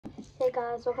Hey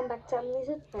guys, welcome back to Emily's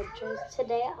Adventures.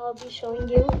 Today I'll be showing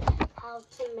you how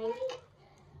to make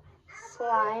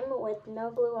slime with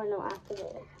no glue or no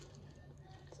activator.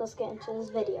 So let's get into this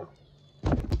video.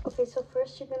 Okay, so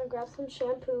first you're going to grab some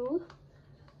shampoo,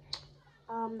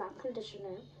 not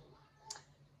conditioner.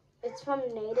 It's from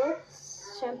Native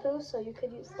shampoo, so you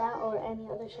could use that or any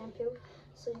other shampoo.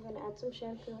 So you're going to add some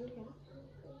shampoo in here.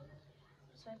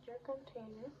 Inside your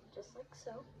container, just like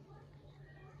so.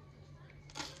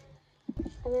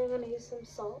 And then I'm going to use some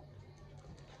salt.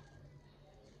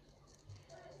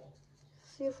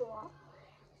 Just use a lot.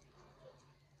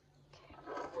 Okay.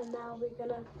 And now we're going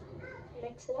to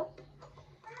mix it up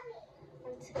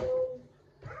until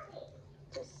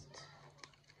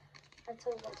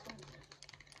what's on.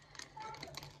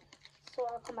 So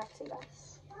I'll come back to you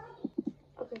guys.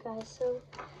 Okay guys, so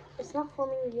it's not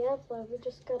forming yet, but we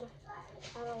just gotta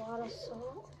add a lot of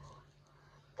salt.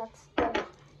 That's the hack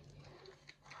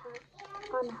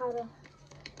on how to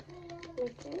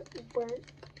make it work.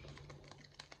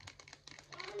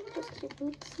 Just keep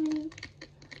mixing.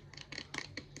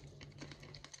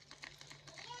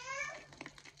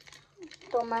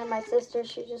 Don't mind my sister,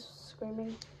 she's just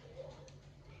screaming.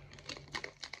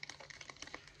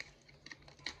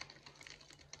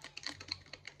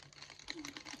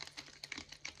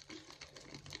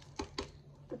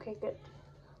 Okay, good.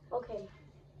 Okay,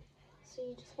 so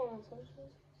you just want to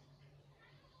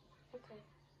okay.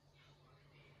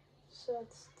 So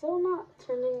it's still not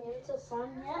turning into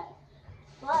slime yet,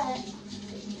 but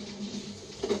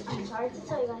I'm sorry to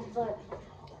tell you guys, but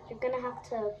you're gonna have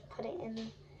to put it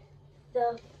in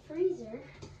the freezer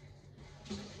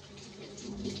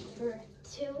for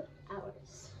 2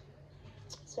 hours.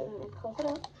 So I'm gonna pull it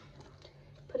up,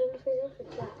 put it in the freezer for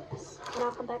 2 hours, and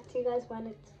I'll come back to you guys when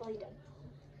it's fully done.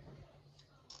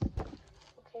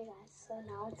 Okay guys, so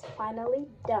now it's finally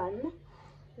done.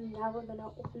 Now we're gonna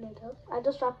open it up. I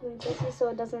just dropped it in Turkey so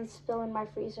it doesn't spill in my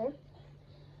freezer.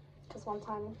 Because one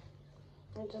time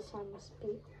it just went must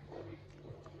be.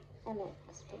 And it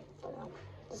spilled. But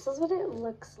this is what it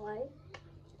looks like.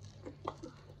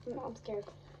 No, I'm scared.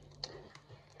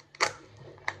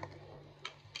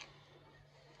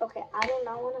 Okay, I do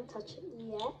not want to touch it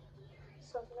yet.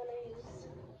 So I'm gonna use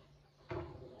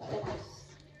this.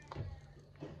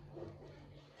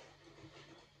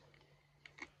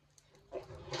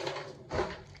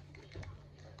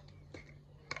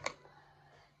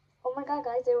 Oh my god,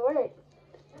 guys, it worked.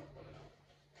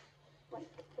 Like,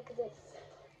 look at this.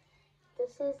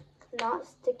 This is not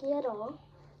sticky at all.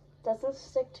 Doesn't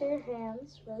stick to your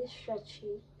hands. Really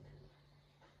stretchy.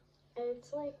 And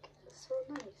it's like so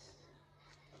nice.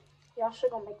 Y'all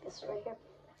should go make this right here.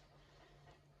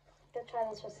 Go try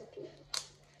this recipe.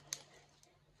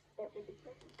 It really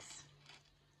works.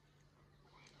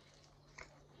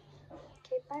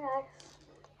 Okay, bye guys.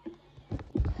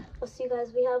 We'll see you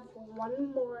guys. We have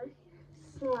one more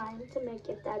slime to make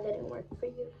if that didn't work for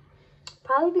you.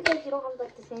 Probably because you don't have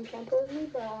like the same shampoo as me,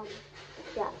 but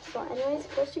yeah. So anyways,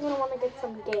 first you're gonna want to get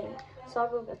some Gain. So I'll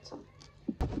go get some.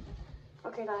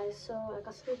 Okay guys, so I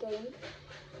got some Gain.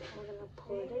 I'm gonna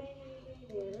pour it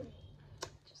in here,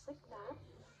 just like that.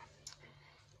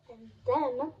 And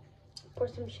then pour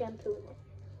some shampoo in it.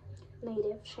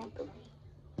 Native shampoo.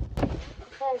 Okay,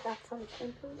 I got some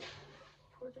shampoo.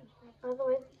 Poured in here. By the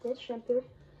way, this shampoo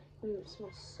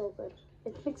smells so good.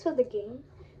 It's mixed with the Gain.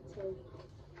 So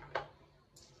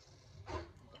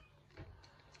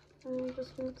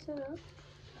just mix it up.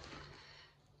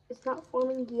 It's not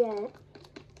forming yet.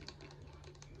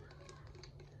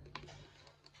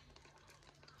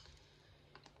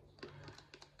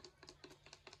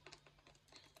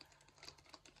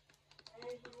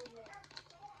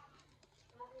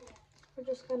 We're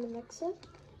just gonna mix it.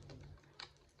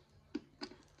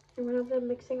 And when I'm done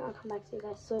mixing, I'll come back to you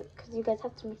guys. So, because you guys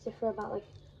have to mix it for about like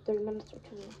 30 minutes or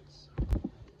 2 minutes.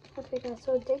 Okay guys,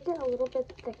 so it did get a little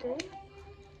bit thicker.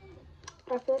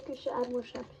 I feel like you should add more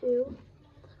shampoo.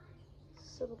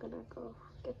 So we're gonna go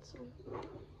get some.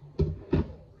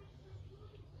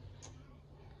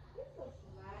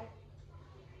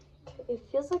 Okay, it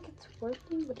feels like it's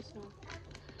working, but it's not.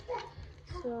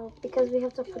 So, because we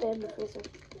have to put it in the freezer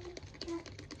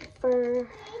for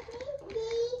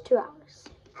 2 hours.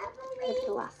 It's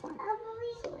the last one.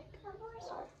 So like,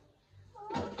 sorry.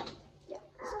 Yeah,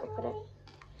 let's go put it.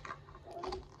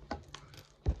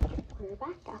 We're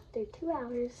back after 2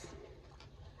 hours.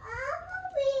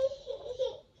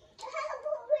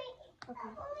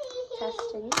 Okay,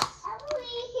 testing.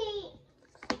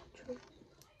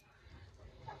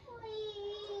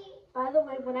 By the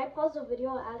way, when I pause the video,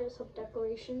 I added some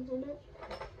decorations in it.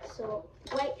 So,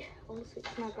 wait, almost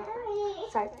reached my back.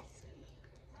 Sorry guys.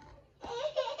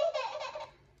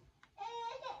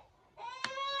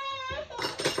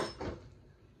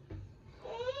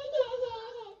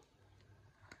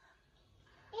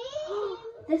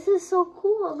 This is so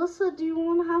cool. Alyssa, do you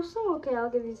want to have some? Okay, I'll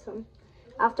give you some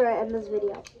after I end this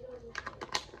video.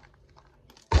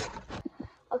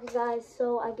 Okay, guys,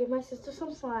 so I give my sister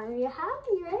some slime. You're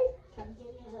happy, right?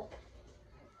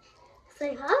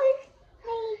 Say hi.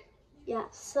 Hi. Yeah,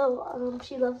 so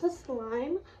she loves the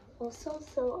slime also.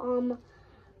 So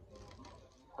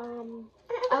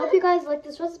I hope you guys like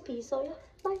this recipe. So yeah,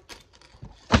 bye.